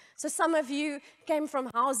it? So some of you came from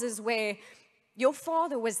houses where your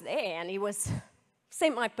father was there and he was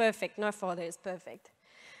semi-perfect. No father is perfect.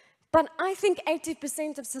 But I think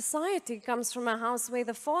 80% of society comes from a house where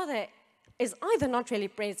the father is either not really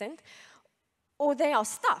present or they are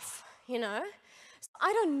stuff, you know. So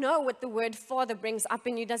I don't know what the word father brings up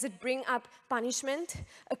in you. Does it bring up punishment,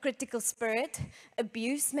 a critical spirit,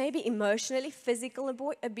 abuse, maybe emotionally, physical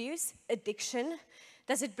abuse, addiction?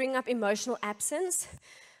 Does it bring up emotional absence?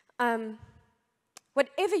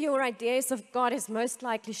 Whatever your ideas of God is most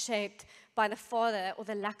likely shaped by the father or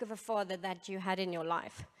the lack of a father that you had in your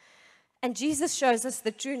life. And Jesus shows us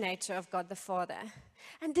the true nature of God the Father.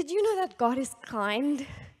 And did you know that God is kind?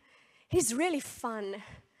 He's really fun.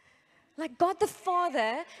 Like, God the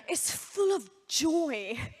Father is full of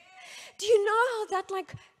joy. Do you know how that,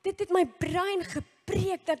 like, did my brain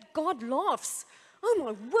gepreek that God laughs? Oh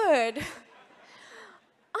my word.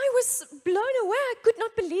 I was blown away. I could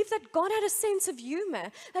not believe that God had a sense of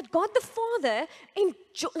humor. That God the Father,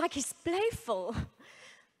 like, he's playful.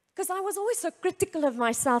 Because I was always so critical of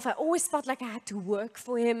myself. I always felt like I had to work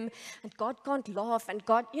for him. And God can't laugh. And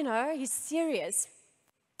God, you know, he's serious.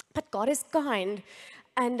 But God is kind.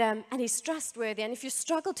 And he's trustworthy. And if you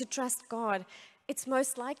struggle to trust God, it's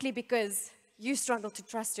most likely because you struggle to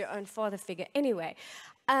trust your own father figure. Anyway,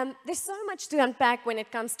 There's so much to unpack when it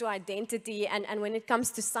comes to identity and when it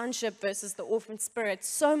comes to sonship versus the orphan spirit,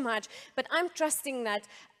 so much. But I'm trusting that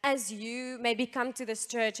as you maybe come to this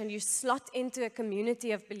church and you slot into a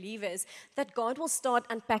community of believers, that God will start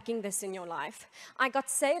unpacking this in your life. I got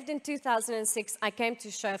saved in 2006. I came to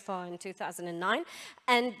Shofar in 2009,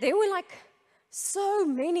 and there were like so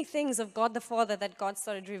many things of God the Father that God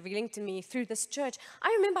started revealing to me through this church.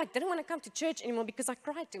 I remember I didn't want to come to church anymore because I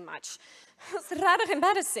cried too much. It was rather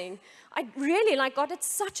embarrassing. I really, like, God did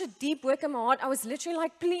such a deep work in my heart. I was literally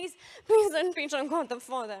like, please don't preach on God the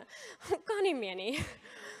Father. Can't me any.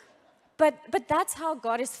 But that's how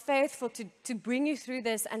God is faithful to bring you through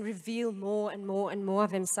this and reveal more and more and more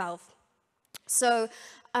of himself. So,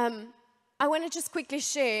 I want to just quickly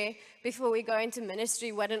share, before we go into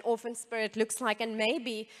ministry, what an orphan spirit looks like. And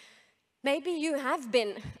maybe you have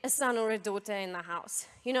been a son or a daughter in the house.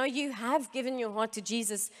 You know, you have given your heart to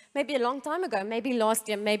Jesus maybe a long time ago, maybe last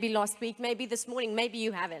year, maybe last week, maybe this morning, maybe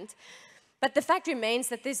you haven't. But the fact remains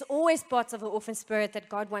that there's always parts of an orphan spirit that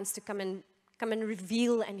God wants to come and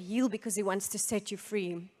reveal and heal because he wants to set you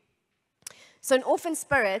free. So an orphan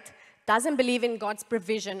spirit doesn't believe in God's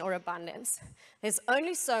provision or abundance. There's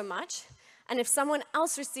only so much. And if someone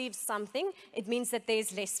else receives something, it means that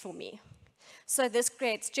there's less for me. So this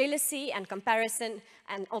creates jealousy and comparison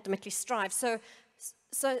and ultimately strife. So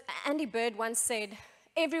Andy Bird once said,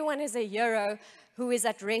 everyone is a hero who is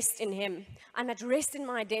at rest in him. I'm at rest in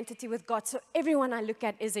my identity with God, so everyone I look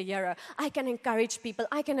at is a hero. I can encourage people,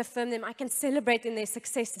 I can affirm them, I can celebrate in their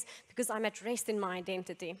successes because I'm at rest in my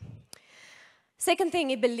identity. Second thing,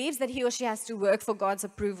 he believes that he or she has to work for God's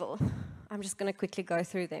approval. I'm just going to quickly go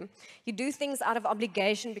through them. You do things out of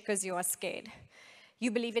obligation because you are scared. You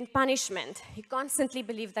believe in punishment. You constantly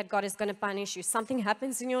believe that God is going to punish you. Something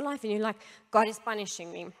happens in your life and you're like, God is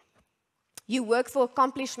punishing me. You work for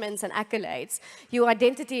accomplishments and accolades. Your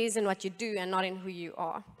identity is in what you do and not in who you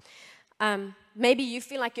are. Maybe you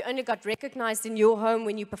feel like you only got recognized in your home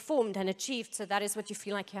when you performed and achieved, so that is what you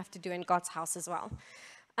feel like you have to do in God's house as well.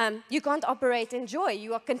 You can't operate in joy.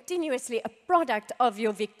 You are continuously a product of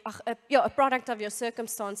your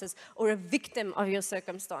circumstances or a victim of your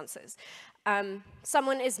circumstances.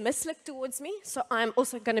 Someone is mislooked towards me, so I'm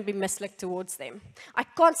also going to be mislooked towards them. I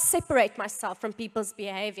can't separate myself from people's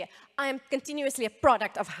behavior. I am continuously a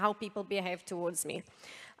product of how people behave towards me.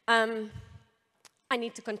 I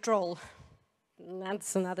need to control.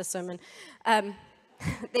 That's another sermon.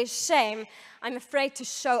 There's shame. I'm afraid to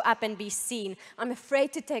show up and be seen. I'm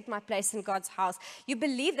afraid to take my place in God's house. You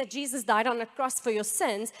believe that Jesus died on the cross for your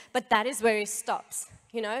sins, but that is where he stops.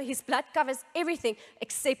 You know, his blood covers everything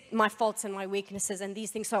except my faults and my weaknesses and these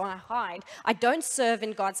things, so I hide. I don't serve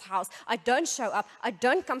in God's house. I don't show up. I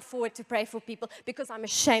don't come forward to pray for people because I'm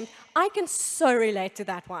ashamed. I can so relate to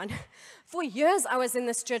that one. For years I was in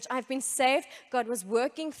this church. I've been saved. God was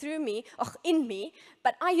working through me, or in me,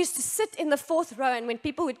 but I used to sit in the fourth row, and when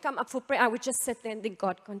people would come up for prayer, I would just sit there and think,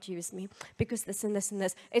 God can't use me because this and this and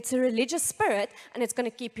this. It's a religious spirit, and it's going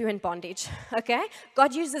to keep you in bondage, okay?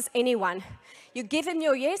 God uses anyone. You give him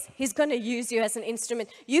your yes, he's going to use you as an instrument.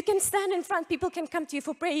 You can stand in front, people can come to you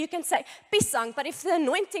for prayer, you can say, Pisang, but if the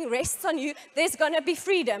anointing rests on you, there's going to be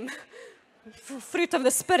freedom. Fruit of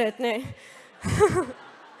the Spirit, no?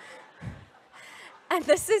 And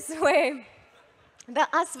this is where the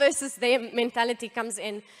us versus them mentality comes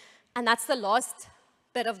in, and that's the last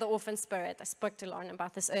bit of the orphan spirit. I spoke to Lauren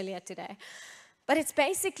about this earlier today. But it's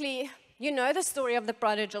basically, you know the story of the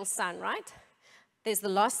prodigal son, right? There's the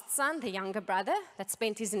lost son, the younger brother, that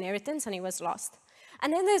spent his inheritance and he was lost.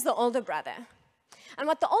 And then there's the older brother. And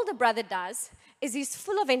what the older brother does is he's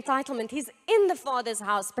full of entitlement. He's in the father's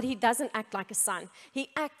house, but he doesn't act like a son. He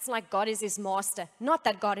acts like God is his master, not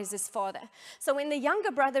that God is his father. So when the younger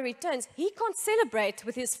brother returns, he can't celebrate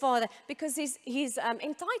with his father because he's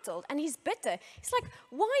entitled and he's bitter. He's like,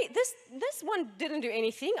 why? This one didn't do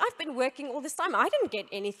anything. I've been working all this time. I didn't get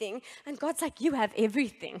anything. And God's like, you have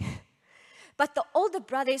everything. But the older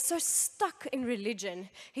brother is so stuck in religion.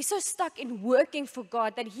 He's so stuck in working for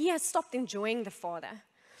God that he has stopped enjoying the father.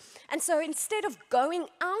 And so instead of going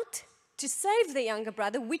out to save the younger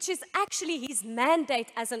brother, which is actually his mandate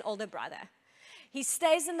as an older brother, he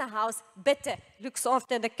stays in the house, bitter, looks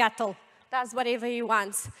after the cattle, does whatever he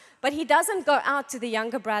wants. But he doesn't go out to the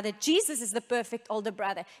younger brother. Jesus is the perfect older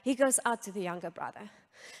brother. He goes out to the younger brother.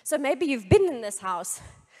 So maybe you've been in this house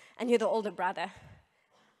and you're the older brother.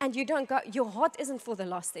 And you don't go, your heart isn't for the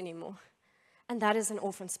lost anymore. And that is an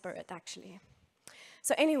orphan spirit, actually.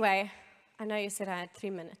 So anyway, I know you said I had 3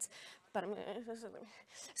 minutes, but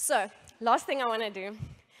so last thing I want to do.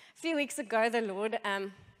 A few weeks ago, the Lord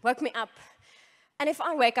woke me up, And if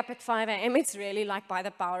I wake up at 5 a.m., it's really like by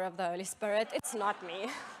the power of the Holy Spirit. It's not me.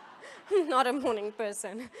 I'm not a morning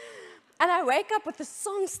person. And I wake up with the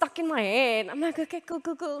song stuck in my head. I'm like, okay,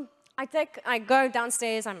 cool. I go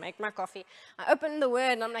downstairs, I make my coffee. I open the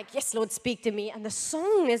word and I'm like, yes, Lord, speak to me. And the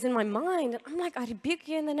song is in my mind. And I'm like, I rebuke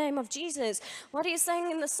you in the name of Jesus. What are you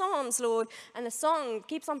saying in the Psalms, Lord? And the song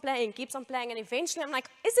keeps on playing. And eventually I'm like,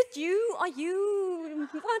 is it you? Are you?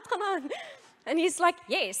 What? Come on. And he's like,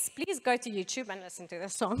 yes, please go to YouTube and listen to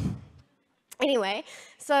this song. Anyway,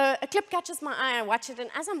 so a clip catches my eye. I watch it.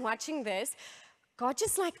 And as I'm watching this, God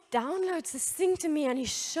just like downloads this thing to me and he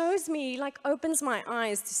shows me, he like opens my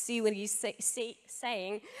eyes to see what he's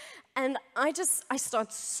saying. And I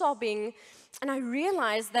start sobbing and I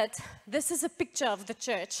realize that this is a picture of the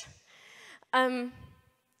church.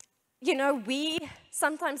 You know, we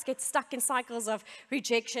sometimes get stuck in cycles of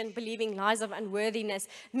rejection, believing lies of unworthiness,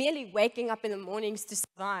 merely waking up in the mornings to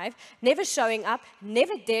survive, never showing up,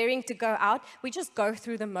 never daring to go out. We just go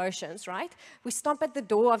through the motions, right? We stop at the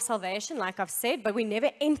door of salvation, like I've said, but we never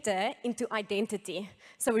enter into identity.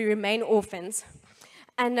 So we remain orphans.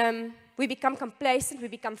 And we become complacent, we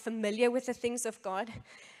become familiar with the things of God.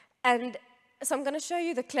 And so I'm going to show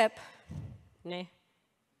you the clip. No.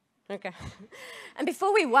 Okay. And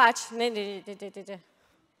before we watch, no.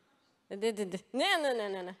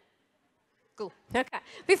 Cool. Okay.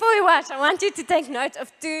 Before we watch, I want you to take note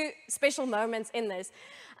of two special moments in this.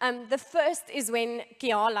 The first is when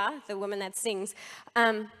Kiala, the woman that sings,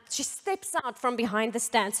 she steps out from behind the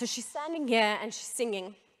stand. So she's standing here and she's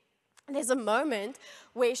singing. And there's a moment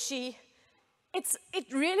where it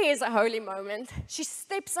really is a holy moment. She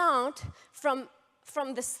steps out from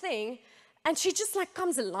this thing. And she just like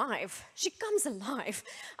comes alive. She comes alive.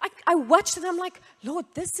 I watched it and I'm like, Lord,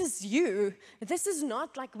 this is you. This is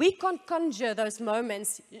not like, we can't conjure those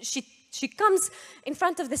moments. She comes in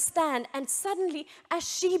front of the stand and suddenly as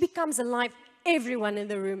she becomes alive, everyone in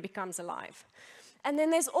the room becomes alive. And then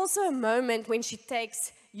there's also a moment when she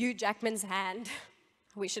takes Hugh Jackman's hand.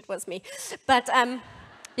 I wish it was me. But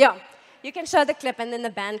yeah, you can show the clip and then the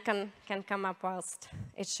band can come up whilst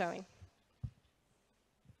it's showing.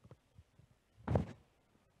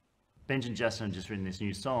 Benj and Justin had just written this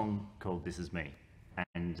new song called This Is Me.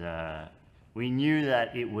 And we knew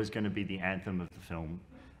that it was going to be the anthem of the film,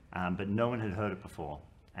 but no one had heard it before.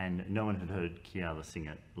 And no one had heard Kiala sing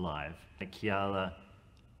it live. Kiala,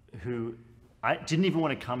 who I didn't even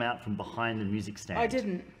want to come out from behind the music stand. I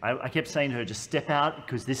didn't. I kept saying to her, just step out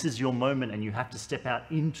because this is your moment and you have to step out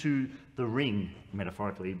into the ring,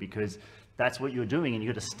 metaphorically, because that's what you're doing, and you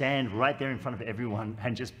got to stand right there in front of everyone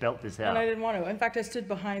and just belt this out. And I didn't want to. In fact, I stood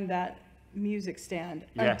behind that music stand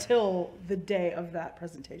until the day of that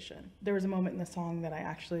presentation. There was a moment in the song that I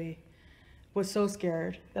actually was so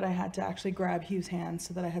scared that I had to actually grab Hugh's hand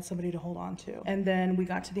so that I had somebody to hold on to. And then we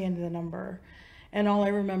got to the end of the number, and all I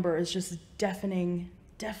remember is just deafening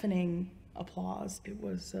applause. It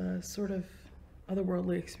was a sort of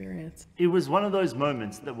otherworldly experience. It was one of those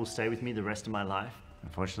moments that will stay with me the rest of my life.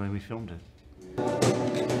 Unfortunately, we filmed it. I'm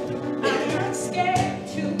not scared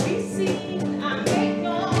to be seen. I make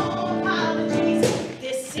no apologies.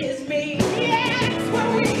 This is me. Yes,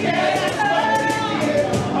 when we get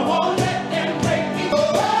I won't let them break me.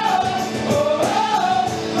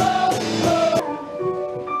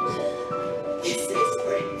 This is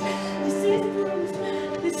free. This is Bruce.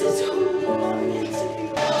 This is who I'm meant to be.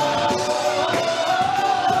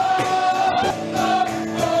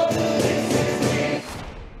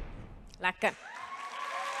 Lekker.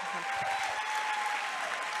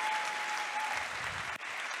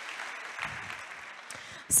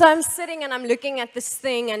 So I'm sitting and I'm looking at this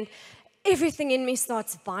thing and everything in me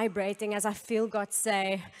starts vibrating as I feel God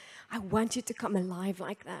say, I want you to come alive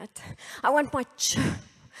like that. I want my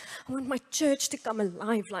church to come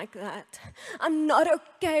alive like that. I'm not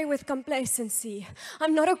okay with complacency.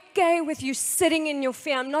 I'm not okay with you sitting in your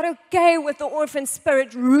fear. I'm not okay with the orphan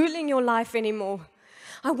spirit ruling your life anymore.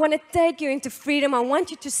 I want to take you into freedom. I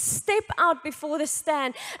want you to step out before the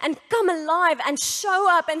stand and come alive and show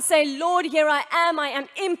up and say, Lord, here I am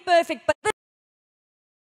imperfect, but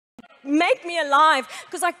make me alive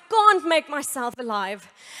because I can't make myself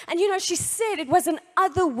alive. And you know, she said it was an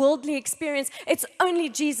otherworldly experience. It's only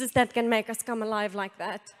Jesus that can make us come alive like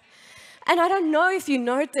that. And I don't know if you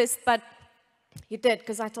noticed, but you did,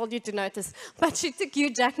 because I told you to notice. But she took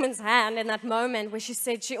Hugh Jackman's hand in that moment where she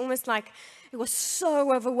said she almost like, it was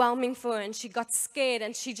so overwhelming for her and she got scared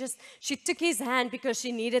and she took his hand because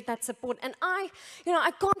she needed that support. And I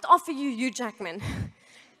can't offer you Hugh Jackman,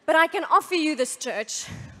 but I can offer you this church.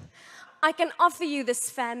 I can offer you this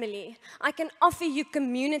family. I can offer you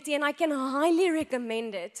community, and I can highly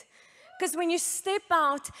recommend it. Because when you step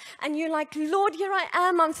out and you're like, Lord, here I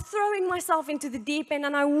am, I'm throwing myself into the deep end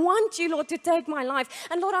and I want you, Lord, to take my life.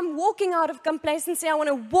 And Lord, I'm walking out of complacency. I want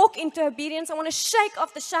to walk into obedience. I want to shake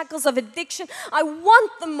off the shackles of addiction. I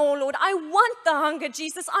want the more, Lord. I want the hunger,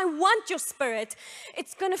 Jesus. I want your spirit.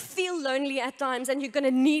 It's going to feel lonely at times and you're going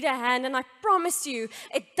to need a hand. And I promise you,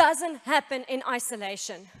 it doesn't happen in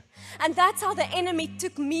isolation. And that's how the enemy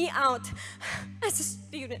took me out as a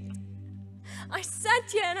student. I sat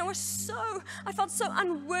here and I felt so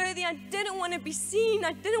unworthy. I didn't want to be seen.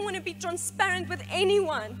 I didn't want to be transparent with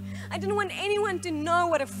anyone. I didn't want anyone to know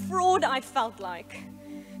what a fraud I felt like.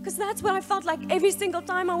 Because that's what I felt like every single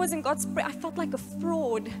time I was in God's presence. I felt like a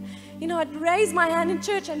fraud. You know, I'd raise my hand in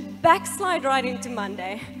church and backslide right into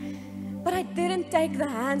Monday. But I didn't take the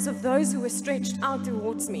hands of those who were stretched out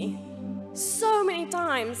towards me. So many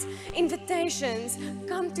times, invitations,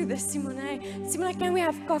 come to the Simone, can we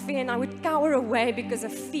have coffee? And I would cower away because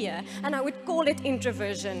of fear. And I would call it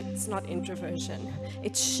introversion. It's not introversion.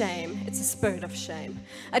 It's shame. It's a spirit of shame.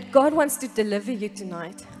 And God wants to deliver you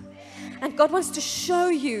tonight. And God wants to show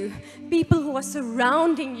you people who are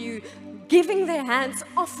surrounding you, giving their hands,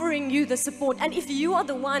 offering you the support. And if you are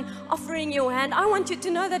the one offering your hand, I want you to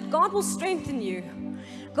know that God will strengthen you.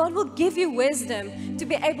 God will give you wisdom to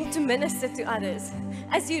be able to minister to others.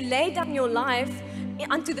 As you lay down your life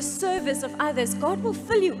unto the service of others, God will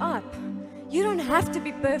fill you up. You don't have to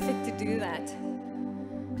be perfect to do that.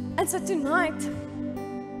 And so tonight,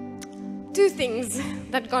 2 things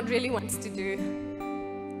that God really wants to do.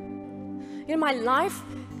 You know, my life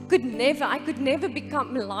I could never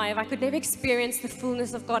become alive. I could never experience the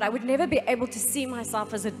fullness of God. I would never be able to see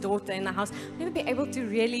myself as a daughter in the house. I'd never be able to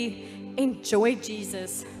really enjoy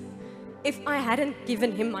Jesus if I hadn't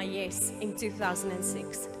given him my yes in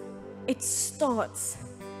 2006. It starts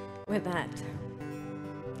with that.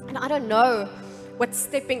 And I don't know what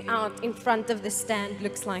stepping out in front of the stand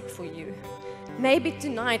looks like for you. Maybe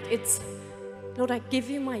tonight it's, Lord, I give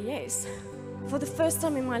you my yes. For the first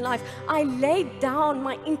time in my life, I laid down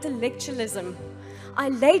my intellectualism. I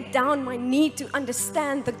laid down my need to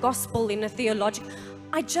understand the gospel in a theological.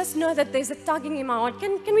 I just know that there's a tugging in my heart.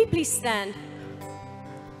 Can we please stand?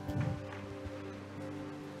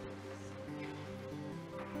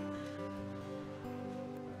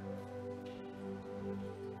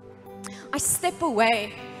 I step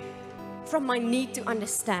away from my need to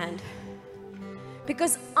understand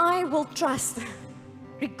because I will trust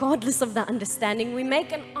regardless of the understanding. We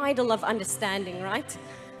make an idol of understanding, right?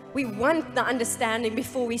 We want the understanding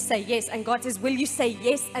before we say yes. And God says, will you say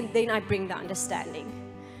yes? And then I bring the understanding.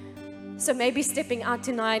 So maybe stepping out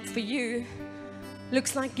tonight for you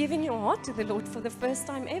looks like giving your heart to the Lord for the first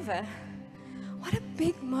time ever. What a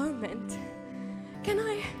big moment.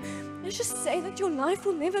 Let's just say that your life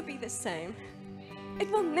will never be the same.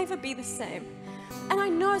 It will never be the same. And I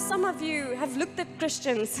know some of you have looked at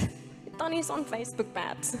Christians, Tannie's on Facebook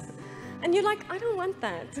perhaps, and you're like, I don't want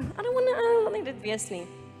that. I don't want it obviously.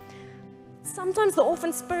 Sometimes the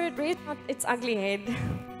orphan spirit rears its ugly head.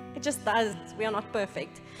 It just does. We are not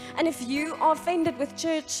perfect. And if you are offended with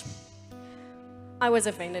church, I was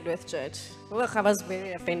offended with church. I was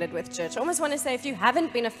very offended with church. I almost want to say, if you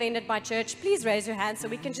haven't been offended by church, please raise your hand so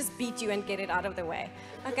we can just beat you and get it out of the way.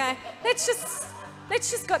 Okay? Let's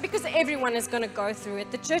just go, because everyone is going to go through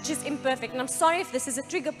it. The church is imperfect, and I'm sorry if this is a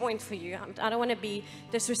trigger point for you. I don't want to be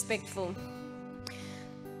disrespectful.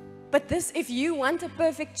 But if you want a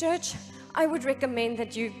perfect church, I would recommend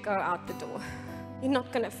that you go out the door. You're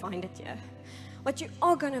not going to find it here. What you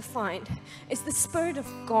are going to find is the Spirit of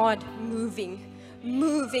God moving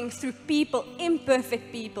through people,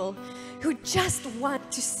 imperfect people, who just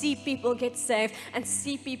want to see people get saved and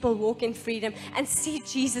see people walk in freedom and see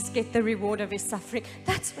Jesus get the reward of his suffering.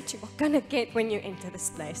 That's what you are going to get when you enter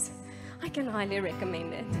this place. I can highly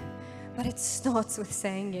recommend it. But it starts with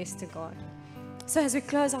saying yes to God. So as we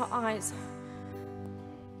close our eyes,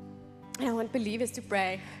 I want believers to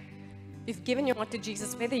pray. If you've given your heart to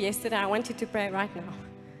Jesus, whether yesterday, I want you to pray right now.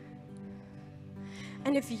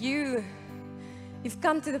 And if you've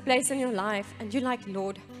come to the place in your life and you're like,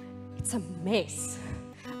 Lord, it's a mess.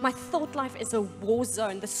 My thought life is a war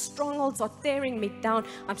zone. The strongholds are tearing me down.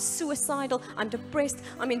 I'm suicidal. I'm depressed.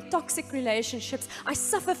 I'm in toxic relationships. I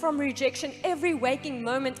suffer from rejection every waking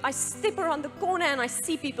moment. I step around the corner and I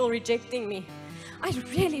see people rejecting me. I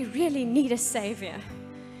really, really need a Savior.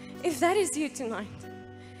 If that is you tonight,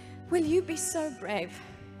 will you be so brave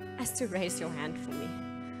as to raise your hand for me?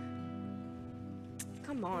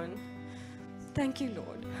 Come on. Thank you,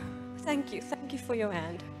 Lord. Thank you. Thank you for your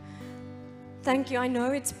hand. Thank you. I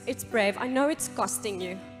know it's brave. I know it's costing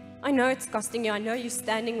you. I know it's costing you. I know you're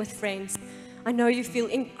standing with friends. I know you feel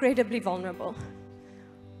incredibly vulnerable.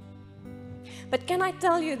 But can I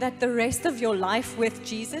tell you that the rest of your life with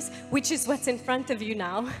Jesus, which is what's in front of you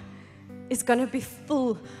now, is going to be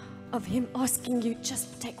full of Him asking you,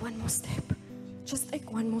 just take one more step. Just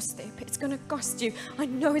take one more step. It's going to cost you. I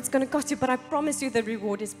know it's going to cost you, but I promise you the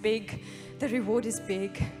reward is big. The reward is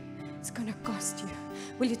big. It's going to cost you.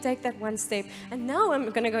 Will you take that one step? And now I'm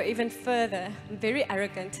going to go even further. I'm very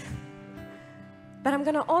arrogant. But I'm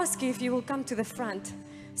going to ask you if you will come to the front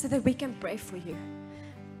so that we can pray for you.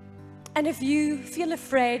 And if you feel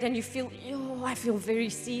afraid and you feel, oh, I feel very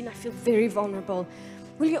seen, I feel very vulnerable,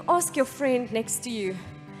 will you ask your friend next to you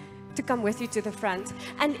to come with you to the front?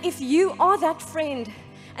 And if you are that friend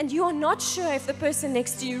and you are not sure if the person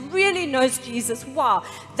next to you really knows Jesus, wow,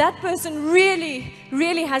 that person really,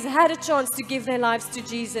 really has had a chance to give their lives to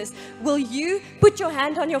Jesus, will you put your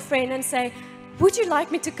hand on your friend and say, would you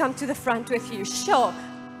like me to come to the front with you? Sure.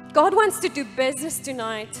 God wants to do business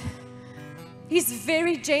tonight. He's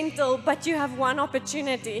very gentle, but you have one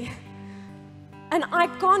opportunity. And I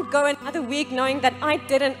can't go another week knowing that I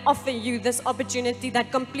didn't offer you this opportunity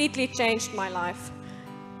that completely changed my life.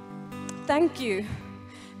 Thank you.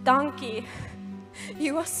 Dankie.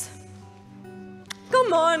 You are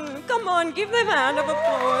Come on, give them a hand of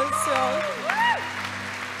applause.